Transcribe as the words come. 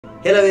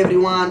Hello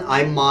everyone,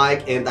 I'm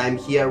Mike and I'm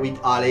here with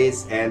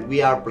Alyss and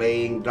we are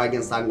playing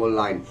Drakensang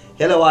Online.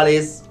 Hello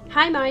Alyss!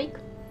 Hi Mike!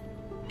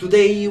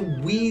 Today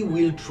we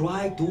will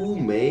try to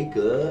make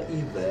a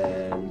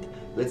event.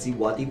 Let's see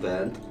what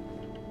event.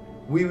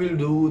 We will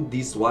do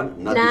this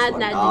one, not this one.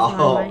 Not this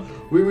one,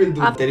 Mike. We will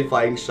do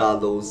Terrifying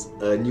Shadows,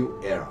 a new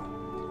era.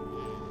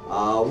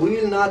 We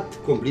will not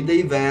complete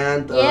the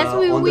event Yes,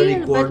 we on will, the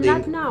recording.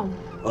 but not now.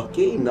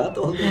 Okay, not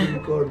on the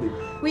recording.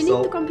 We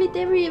need to complete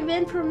every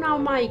event from now,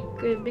 Mike,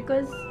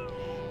 because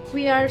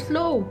we are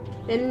slow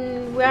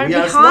and we are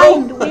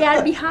behind. We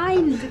are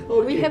behind.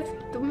 Okay. We have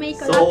to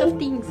make a lot of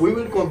things. We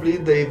will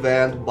complete the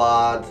event,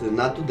 but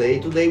not today.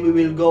 Today we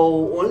will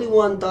go only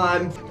one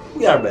time.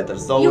 We are better,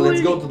 so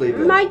let's go to the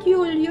event. Mike, you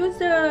will use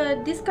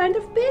this kind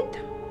of pet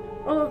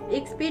or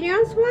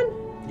experience one?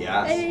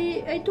 Yes.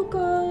 I took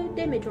a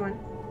damage one.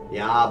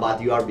 Yeah,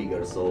 but you are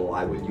bigger, so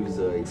I will use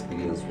the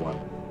experience one.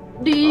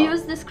 Do you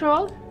use the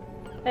scroll?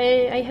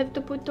 I have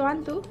to put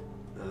one too?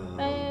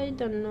 I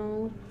don't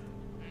know.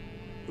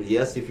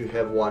 Yes, if you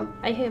have one.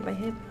 I have.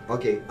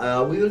 Okay,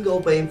 we will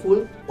go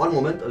painful. One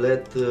moment,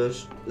 let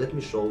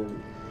me show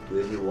to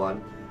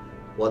everyone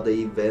what the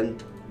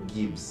event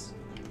gives.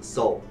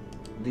 So,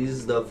 this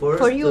is the first...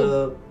 For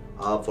you?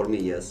 For me,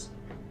 yes.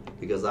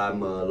 Because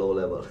I'm low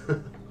level.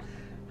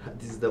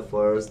 This is the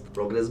first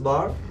progress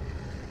bar.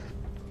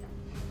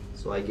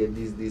 So I get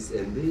this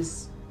and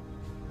this.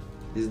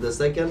 This is the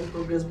second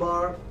progress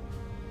bar.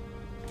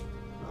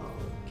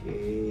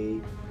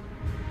 Okay.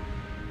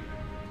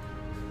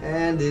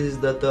 And this is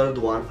the third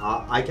one.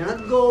 I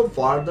cannot go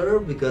farther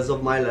because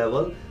of my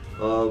level.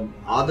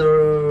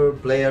 Other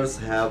players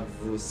have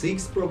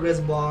 6 progress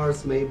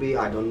bars, maybe,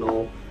 I don't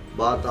know.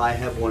 But I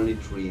have only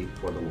 3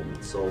 for the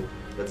moment. So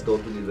let's go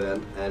to the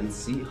event and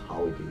see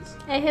how it is.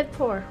 I have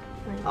 4.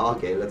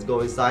 Okay, let's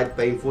go inside.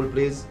 Painful,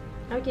 please.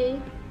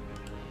 Okay.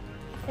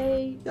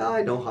 Yeah,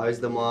 I know how is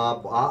the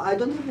map. I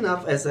don't have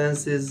enough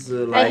essences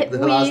like the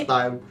last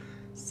time.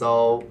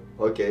 So,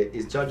 okay,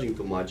 it's charging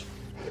too much.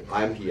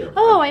 I'm here.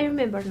 Oh, I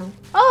remember now.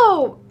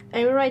 Oh,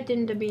 I'm right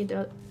in the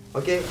middle.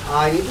 Okay,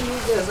 I need to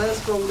use the essence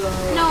from the...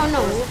 No,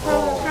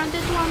 from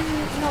that one,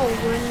 no,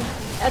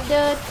 at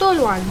the tall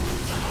one.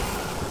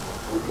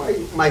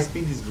 My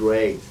speed is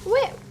great.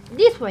 Where?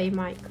 This way,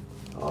 Mike.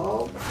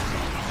 Oh,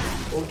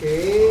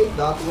 okay,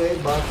 that way,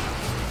 but...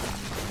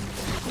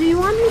 Do you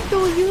want me to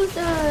use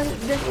the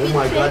speed? Oh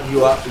my god,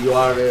 you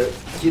are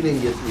killing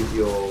it with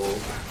your...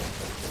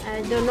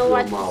 I don't know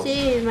what to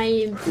say.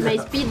 My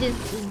speed is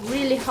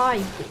really high,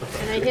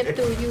 and I have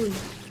to use.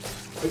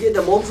 Okay,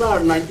 the mobs are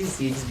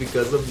 96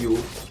 because of you.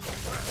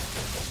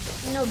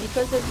 No,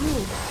 because of you.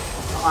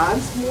 I'm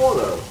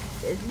smaller.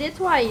 That's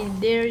why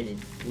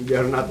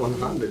They're not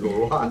 100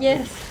 or what?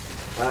 Yes.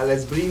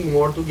 Let's bring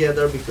more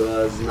together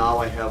because now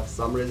I have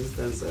some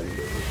resistance and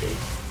okay.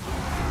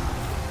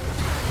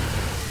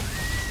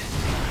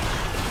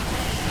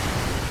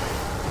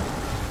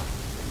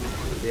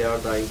 They are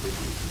dying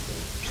quickly.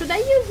 Should I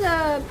use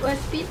a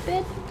speed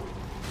pet?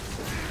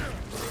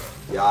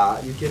 Yeah,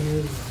 you can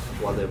use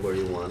whatever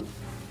you want.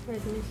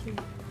 Let me see.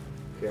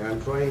 Okay, I'm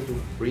trying to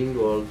bring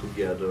all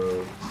together.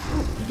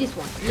 Oh, this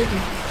one. Let me.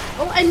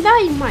 Oh, I'm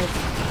dying, Mike.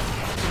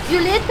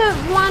 You let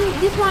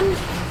this one.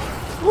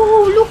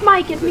 Oh, look,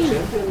 Mike, at me.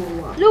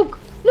 Look,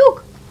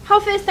 how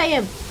fast I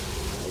am.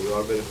 You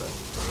are very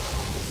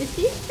fast. You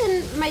see,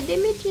 and my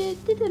damage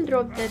didn't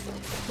drop that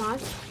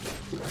much.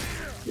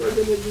 Your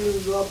damage will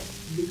drop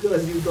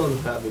because you don't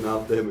have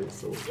enough damage.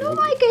 So. No,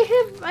 Mike,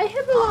 I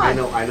have a lot.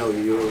 I know.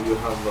 You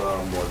have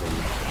more than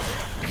me.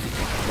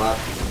 But.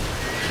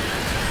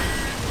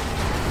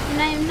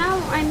 And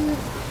I'm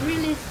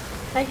really.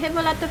 I have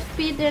a lot of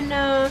speed and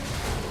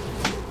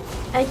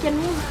I can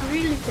move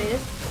really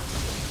fast.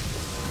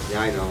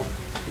 Yeah, I know.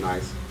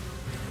 Nice.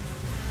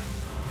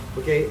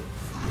 Okay,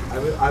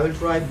 I will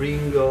try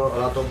bring a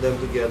lot of them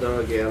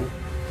together again.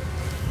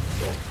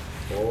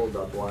 So,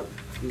 that one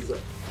is a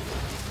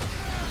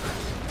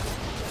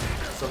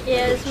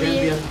yes,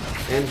 champion,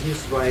 and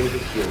he's trying to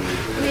kill me.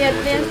 We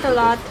advanced a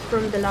lot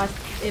from the last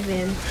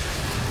event.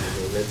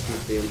 Okay, let's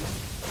hit him.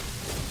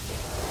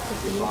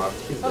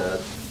 He's dead.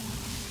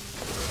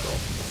 So.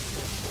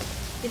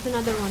 There's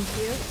another one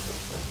here.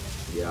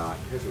 Yeah,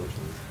 he has no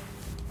chance.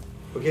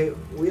 Okay,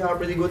 we are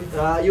pretty good.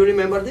 You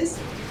remember this?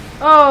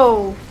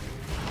 Oh!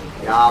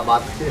 Yeah,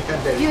 but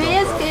you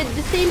asked at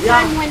the same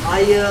time when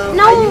I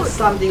used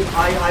something.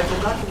 I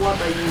forgot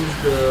what I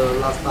used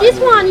last time. This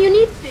one you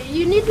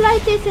need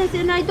light essence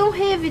and I don't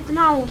have it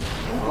now.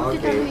 Put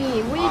it on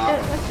me. Wait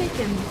a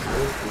second.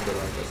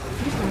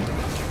 This one.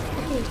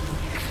 Okay.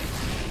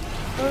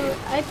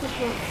 I put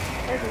one.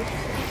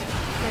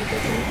 Light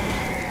essence.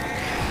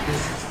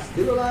 He's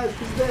still alive.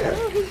 He's there.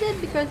 Oh, he's dead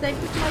because I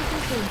put light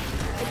essence.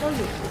 I told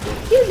you.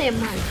 Kill them,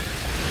 Mike.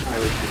 I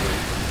will kill them.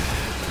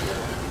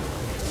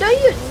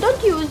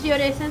 Don't use your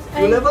essence.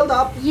 You leveled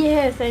up?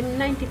 Yes, I'm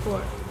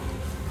 94.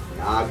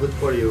 Yeah, good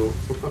for you.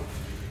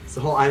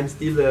 So I'm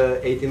still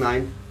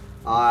 89.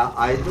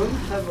 I don't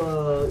have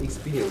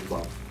experience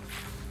buff.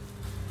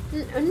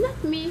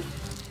 Not me.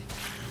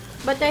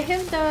 But I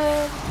have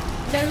the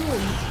the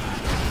rooms.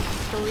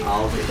 So it's,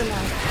 okay. it's a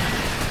lot.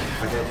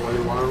 I have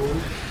only one room.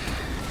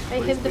 I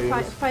have the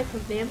five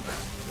of them. Oh.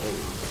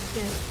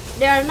 Yes.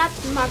 They are not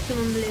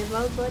maximum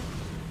level, but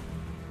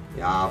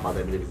Yeah, but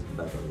I believe it's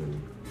better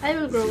than I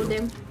will grow 0.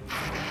 them.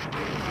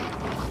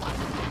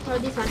 Oh,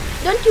 this one.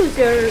 Don't use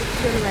your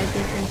light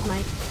essence,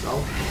 Mike. No?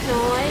 No,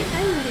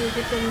 I will use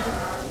it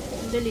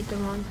on the little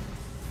one.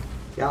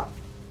 Yeah.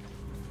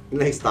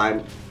 Next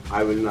time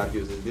I will not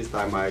use it. This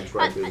time I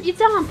try to.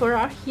 It's an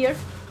emperor here.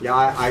 Yeah,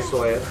 I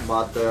saw it,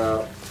 but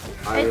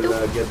I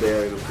will get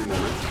there in a few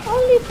moments.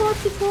 Only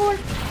 44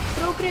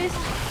 progress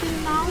till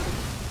now.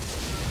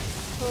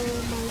 Oh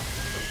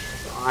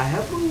my. I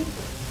have,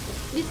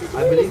 This is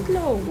I really believe,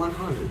 slow.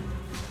 100.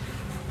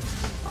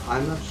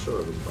 I'm not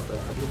sure, but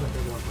I believe I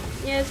have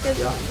 100. Yes, because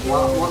Yeah,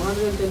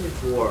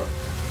 124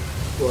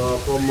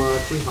 from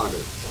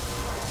 300.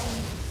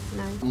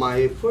 Nice.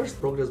 My first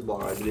progress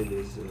bar, I believe,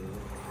 is.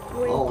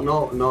 Wait. Oh,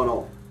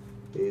 no.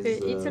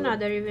 It's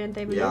another event,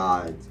 I believe.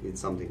 Yeah, it's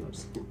something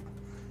else.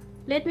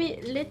 Let me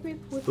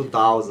put.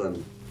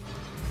 2000.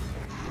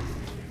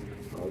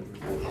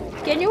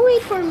 Can you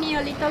wait for me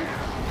a little?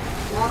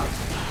 Yeah,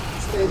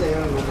 stay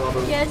there, no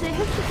problem. Yes, I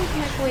have to put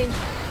my coins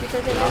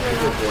because I Yeah, never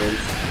put your know.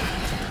 points.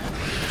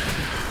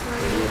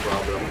 No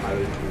problem, I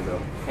will clean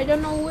them. I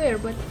don't know where,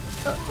 but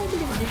I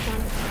believe this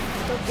one.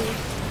 It's okay.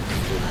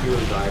 The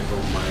fuel guy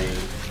from my.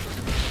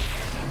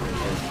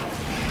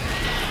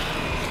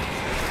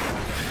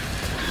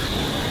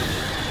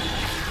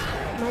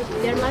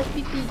 There must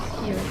be pigs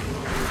here.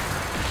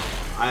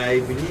 I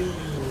believe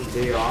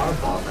they are,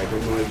 but I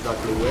don't know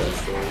exactly where,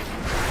 so.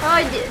 Oh,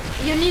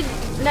 you need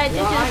light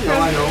Yeah, essence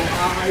I know.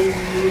 I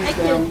use I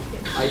them. killed.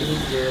 I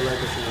use the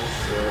light essence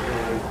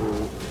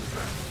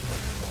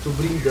to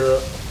bring the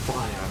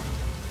fire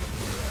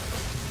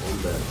on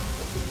them.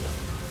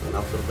 And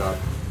after that,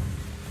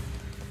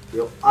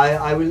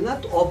 I will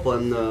not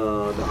open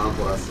the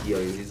amphoras here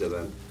in this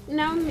event.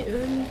 No, me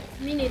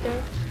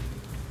neither.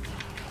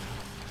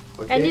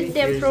 Okay, I need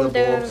them here's from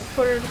box.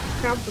 for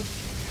Krampus.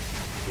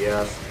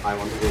 Yes, I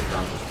want to go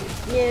campus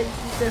too. Yes,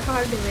 it's a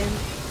hard event.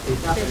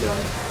 It's not That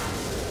enough,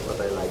 one. but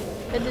I like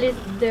it. At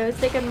least the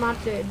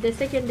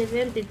second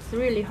event, it's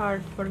really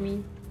hard for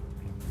me.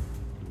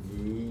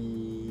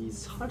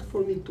 It's hard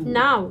for me to.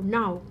 Now,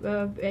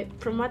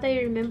 from what I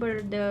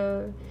remember,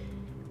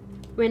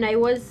 when I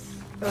was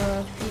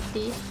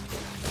 50.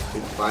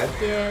 55?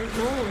 Yeah,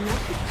 no,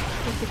 not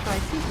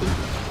 55,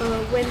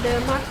 50. When the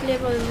max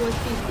level was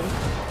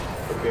 50.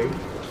 Okay.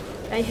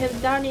 I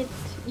have done it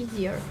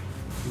easier.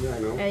 Yeah, I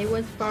know. I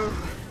was powerful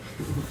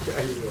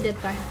I know. that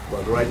time.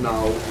 But right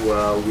now, we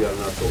are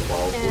not so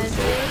powerful, And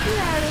so. we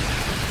are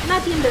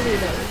not in the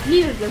middle,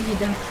 near the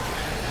middle.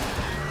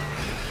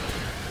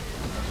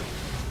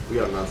 We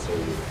are not so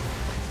good.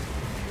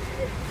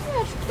 We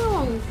are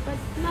strong, but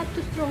not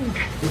too strong.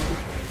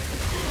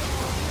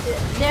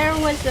 There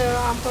was the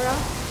Emperor.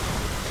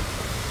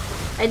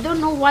 I don't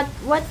know what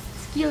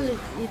skill is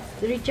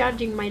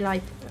recharging my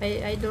life.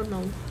 I don't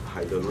know.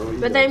 I don't know.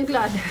 But either. I'm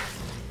glad.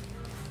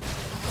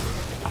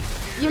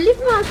 You leave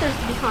monsters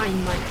behind,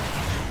 Mike.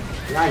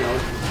 Yeah, I know.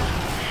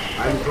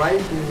 I'm trying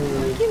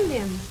to. Kill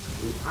them.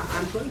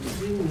 I'm trying to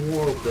bring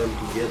more of them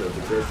together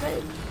because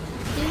But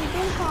they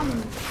don't come.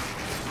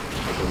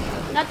 I don't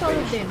have. Not all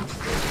of them.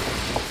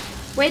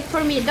 Wait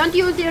for me. Don't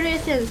use your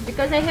essence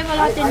because I have a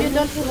lot and you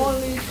don't have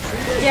only.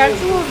 There are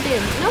 2 of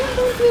them. No,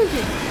 don't use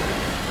it.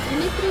 You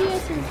need 3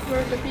 essence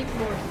for the big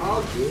board.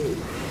 Okay.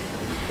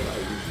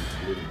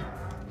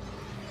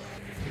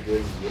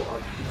 Because you are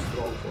too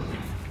strong for me.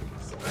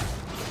 So.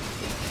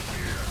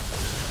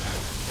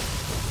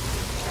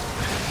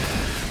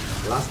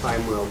 Last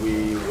time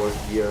we were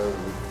here,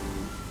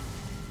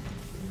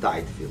 we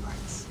died a few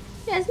times.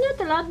 Yes, not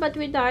a lot, but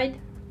we died.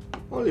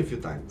 Only a few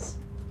times.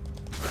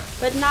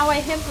 But now I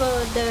have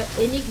the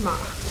Enigma.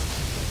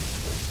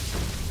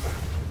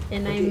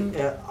 And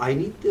Okay, I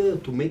need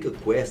to make a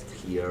quest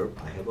here.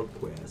 I have a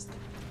quest.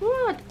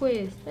 What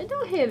quest? I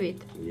don't have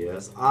it.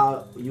 Yes.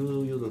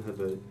 You don't have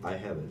it. I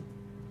have it.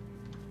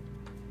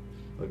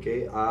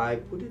 Okay, I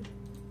put it.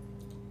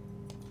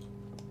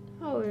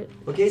 Oh,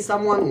 Okay,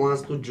 someone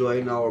wants to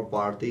join our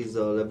party. Is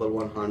level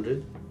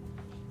 100.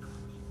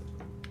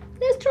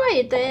 let's try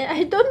it.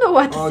 I don't know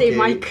what to say,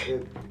 Mike.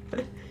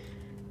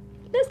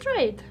 Let's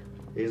try it.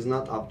 He's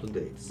not up to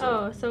date. So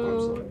Oh, so I'm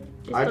sorry.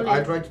 it's too I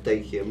late. tried to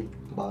take him,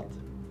 but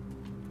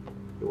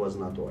it was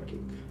not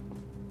working.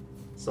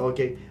 So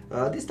okay,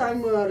 this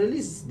time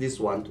release this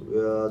one,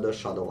 the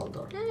Shadow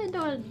Altar. I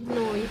don't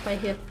know if I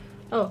have.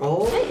 Oh,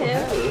 Oh, I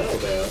have. hello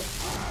there.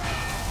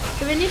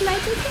 Do we need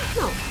light essence?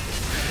 No.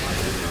 I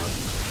do not.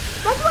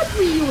 But what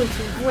we use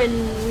when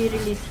we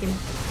release him?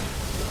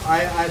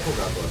 I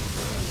forgot what.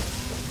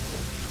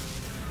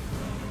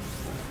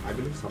 I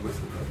believe someone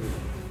said that.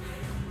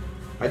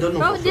 I don't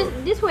know Oh, for sure.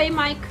 this way,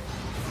 Mike.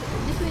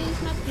 This way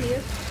is not clear.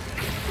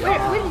 Where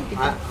did it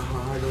go?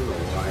 I don't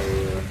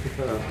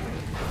know.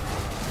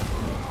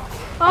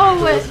 Oh,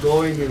 I was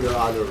going in the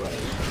other way.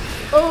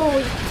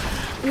 oh,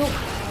 look.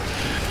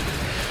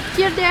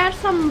 Here there are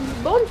some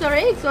bones or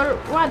eggs or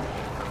what?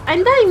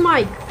 I'm dying,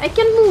 Mike. I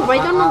can move. I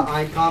don't know.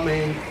 I'm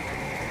coming.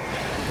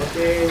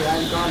 Okay,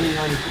 I'm coming.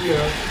 I'm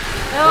here.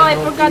 Oh, I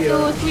forgot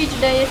to switch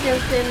the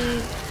essence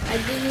and I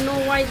didn't know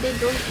why they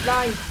don't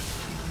die.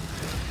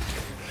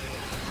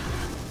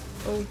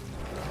 Oh,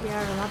 there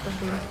are a lot of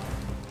them.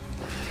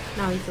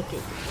 Now it's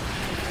okay.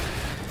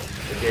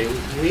 Okay,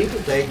 we need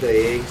to take the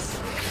eggs.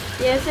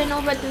 Yes, I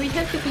know, but we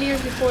have to clear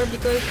before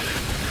because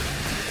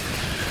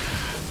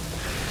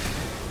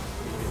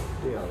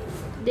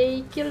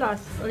they kill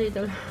us a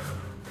little.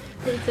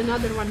 There's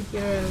another one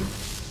here,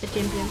 a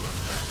champion.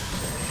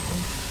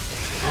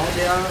 Oh,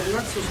 they are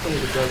not so strong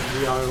because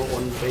we are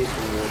on base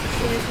mode.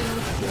 Yes, I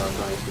know. They are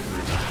trying to do.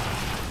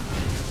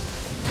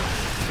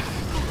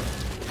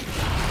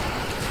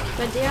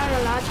 But they are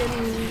a lot, and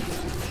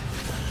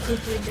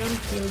if we don't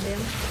kill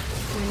them,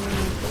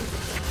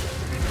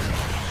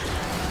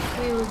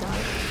 we will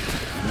die.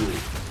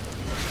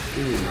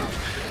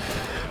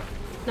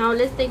 Now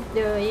let's take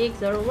the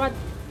eggs or what?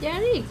 They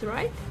are eggs,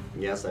 right?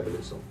 Yes, I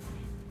believe so.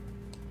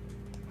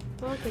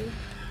 Okay.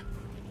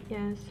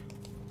 Yes.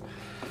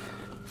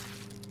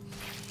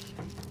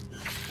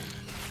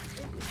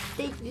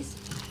 Take this.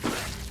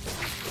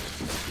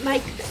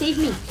 Mike, save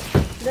me.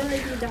 Don't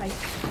let me die.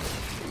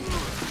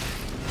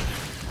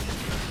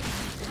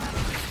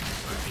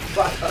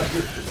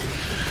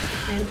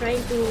 I'm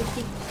trying to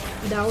sit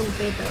down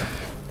better.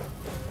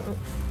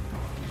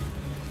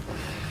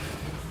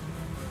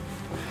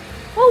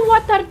 Oh,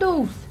 what are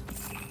those?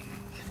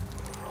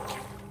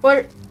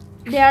 Or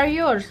they are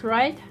yours,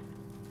 right?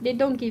 They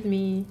don't give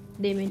me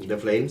damage. The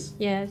flames?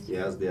 Yes.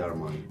 Yes, they are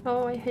mine.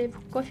 Oh, I have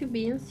coffee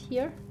beans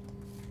here.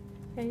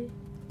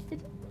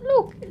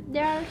 Look, they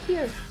are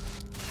here.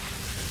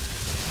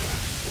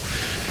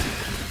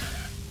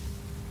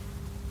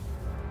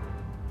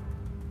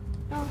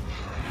 Oh,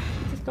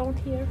 it's a stone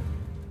here.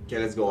 Okay,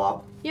 let's go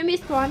up. You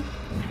missed one.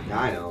 Yeah,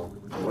 I know.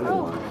 Only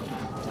Oh. one.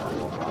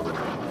 No problem.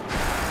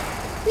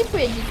 Which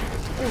way did you?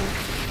 Oh,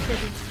 there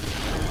it is.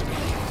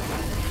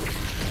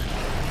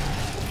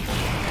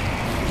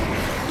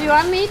 Do you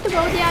want me to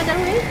go the other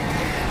way?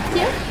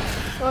 Here?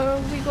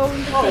 Or we go in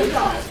the same?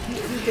 Yeah,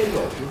 you can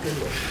go. You can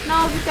go. No,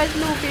 because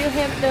look, you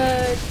have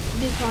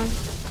this one.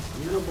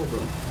 No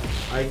problem.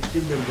 I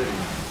killed them very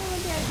much. Oh,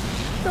 there.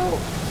 So,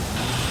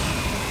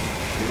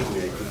 Believe me,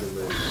 I killed them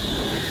very much.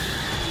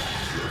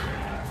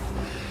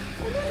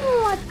 I don't know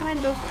what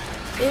kind of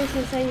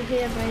essence I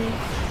have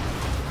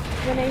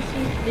when I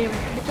see them.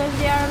 Because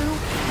they are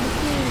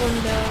looking on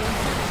the...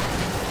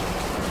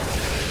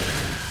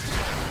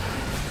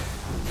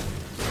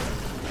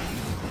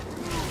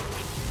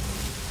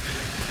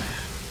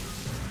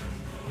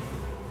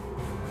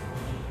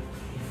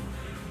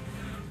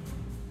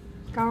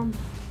 Come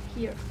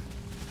here.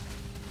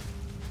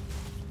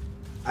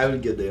 I will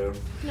get there.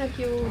 Not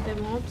you, the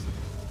mobs.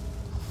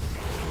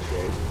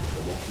 Okay.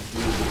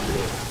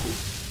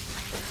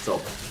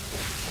 So,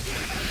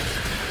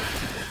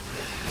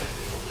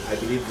 I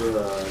believe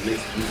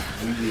next week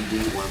we will do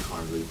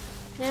 100.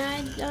 I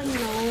don't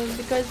know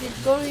because it's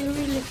going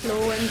really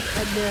slow and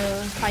at the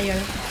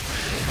higher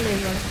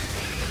level.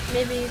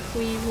 Maybe if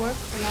we work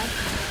a lot,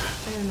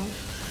 I don't know.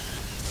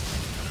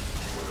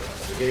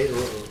 Okay,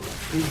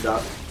 who's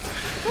that?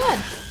 What?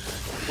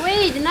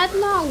 Wait, not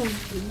now.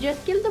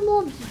 Just kill the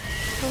mobs.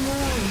 Come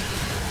around.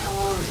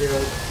 Oh,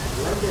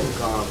 let them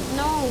come.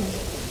 No.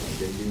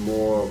 There'll be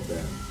more of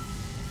them.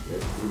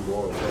 Let's do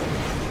more of them.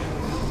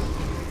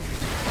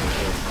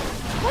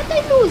 What I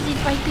lose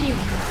if I click?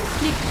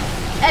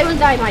 I will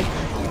die, Mike.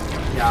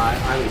 Yeah,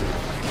 I will.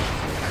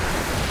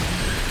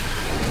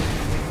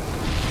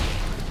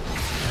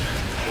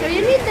 So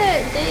you need the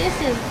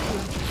essence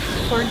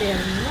for them,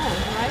 no,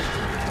 right?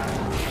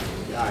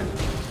 Yeah, I know.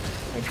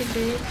 I think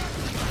they...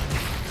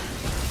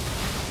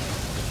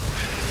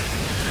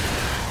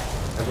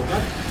 I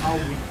forgot how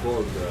we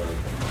call the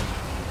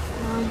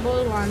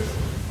ball ones.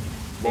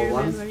 ball I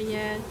ones. remember,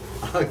 yes.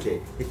 Okay.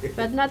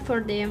 But not for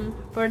them,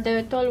 for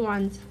the tall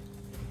ones.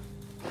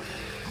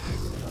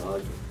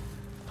 Okay.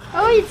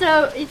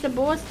 Oh, it's a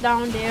boss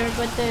down there,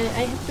 but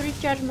I have to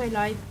recharge my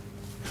life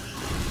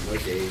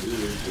Okay, we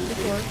will do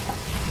before. it.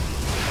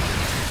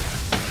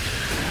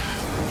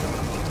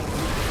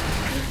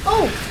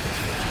 Oh!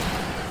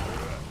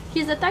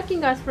 He's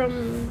attacking us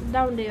from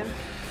down there.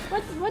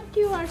 What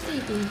you are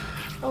taking?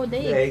 Oh, the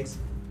eggs. Eggs.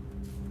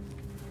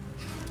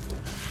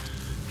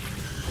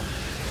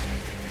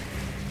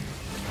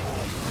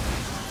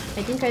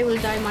 I think I will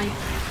die, Mike.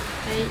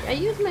 I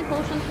use my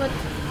potions, but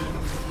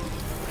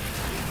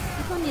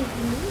this one is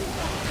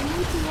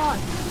new to what?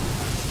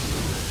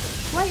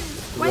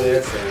 Why?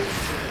 Yes,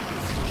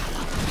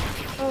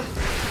 Oh.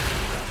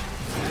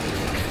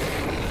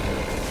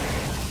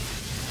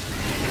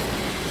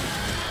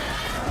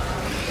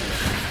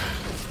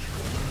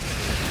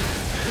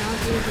 Now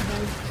here's the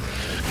guy.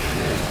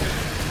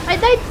 I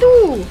died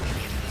too!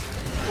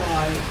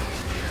 Why?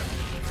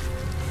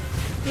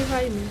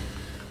 Revive me.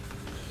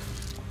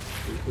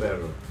 Where?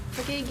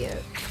 Okay,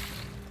 good.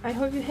 I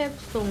hope you have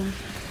stones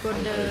for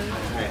the...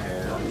 I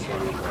have this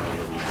one.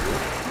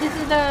 This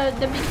is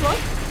the big one?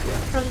 Yeah.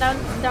 From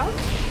down?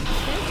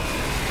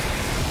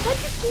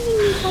 giving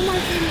me so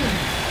much damage.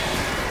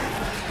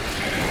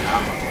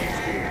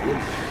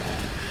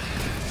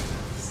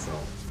 So,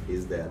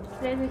 he's dead.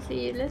 Let me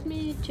see. Let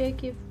me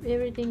check if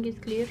everything is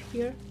clear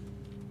here.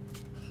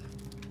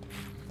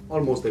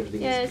 Almost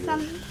everything is clear.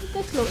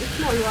 The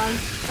small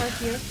ones are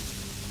here.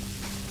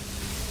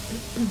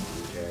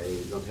 Okay,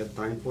 we don't have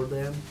time for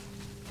them.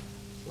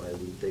 So I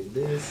will take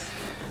this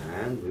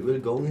and we will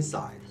go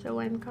inside. So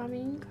I'm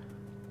coming.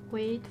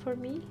 Wait for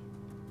me.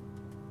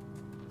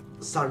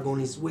 Sargon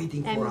is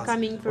waiting for us. I'm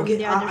coming from okay,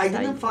 the other I side.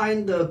 didn't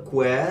find the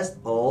quest.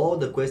 Oh,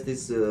 the quest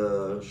is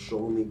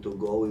showing me to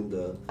go in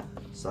the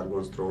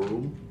Sargon's throne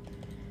room.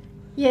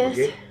 Yes,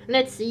 okay.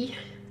 Let's see,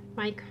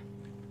 Mike.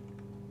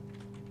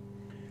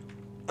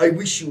 I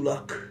wish you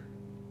luck.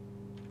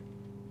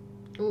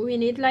 We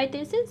need light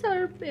essence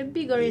or a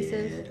bigger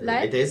essence?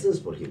 Light essence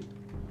for him.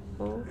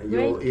 Oh,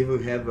 If you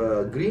have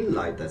a green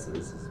light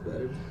essence, it's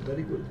very,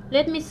 very good.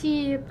 Let me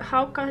see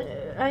how can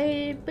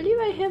I believe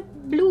I have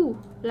blue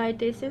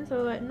light essence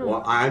or no?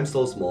 Well, I'm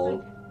so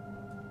small.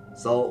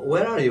 So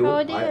where are you?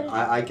 Oh, there.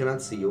 I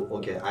cannot see you.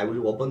 Okay, I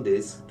will open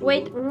this.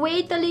 Wait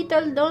a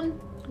little. Don't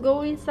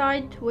go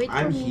inside. Wait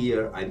for me.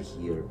 I'm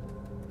here.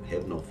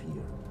 Have no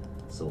fear.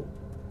 So.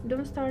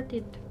 Don't start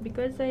it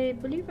because I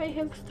believe I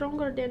have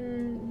stronger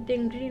than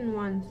green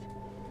ones.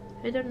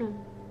 I don't know.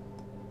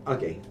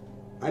 Okay,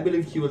 I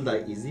believe he will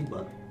die easy,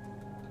 but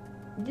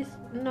this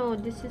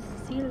is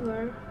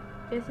silver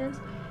essence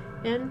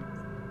and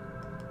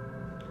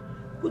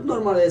good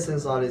normal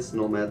essence, Alyss.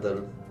 No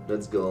matter.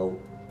 Let's go.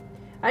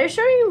 Are you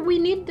sure we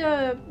need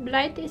the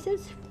light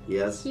essence?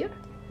 Yes. Here.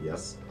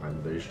 Yes,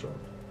 I'm very sure.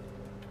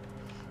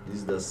 This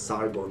is the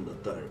Sargon the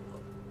Third.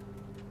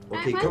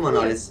 Okay, come on,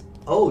 Alyss.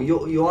 Oh,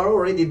 you are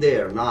already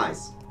there.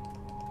 Nice.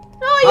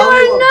 No, you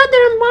are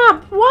another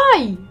map.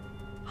 Why?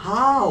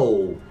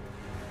 How?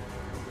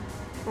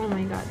 Oh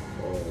my god.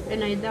 Oh.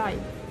 And I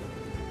died.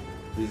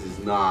 This is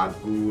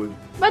not good.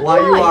 But why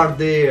you are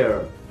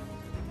there?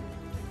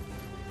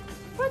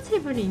 What's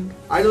happening?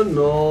 I don't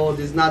know.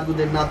 This is not good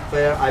and not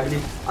fair. I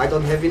believe I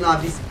don't have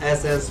enough this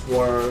essence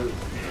for.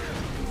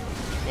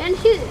 And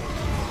he's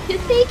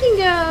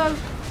taking a.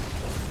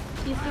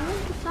 He's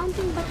doing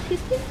something, but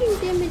he's taking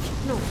damage.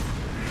 No.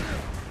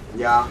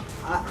 Yeah,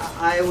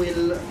 I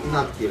will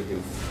not kill him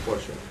for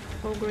sure.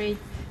 Oh great!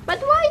 But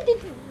why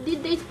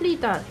did they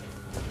split us?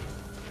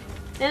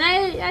 And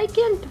I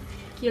can't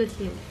kill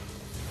him.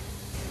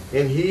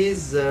 And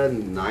he's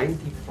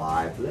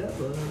 95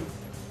 level.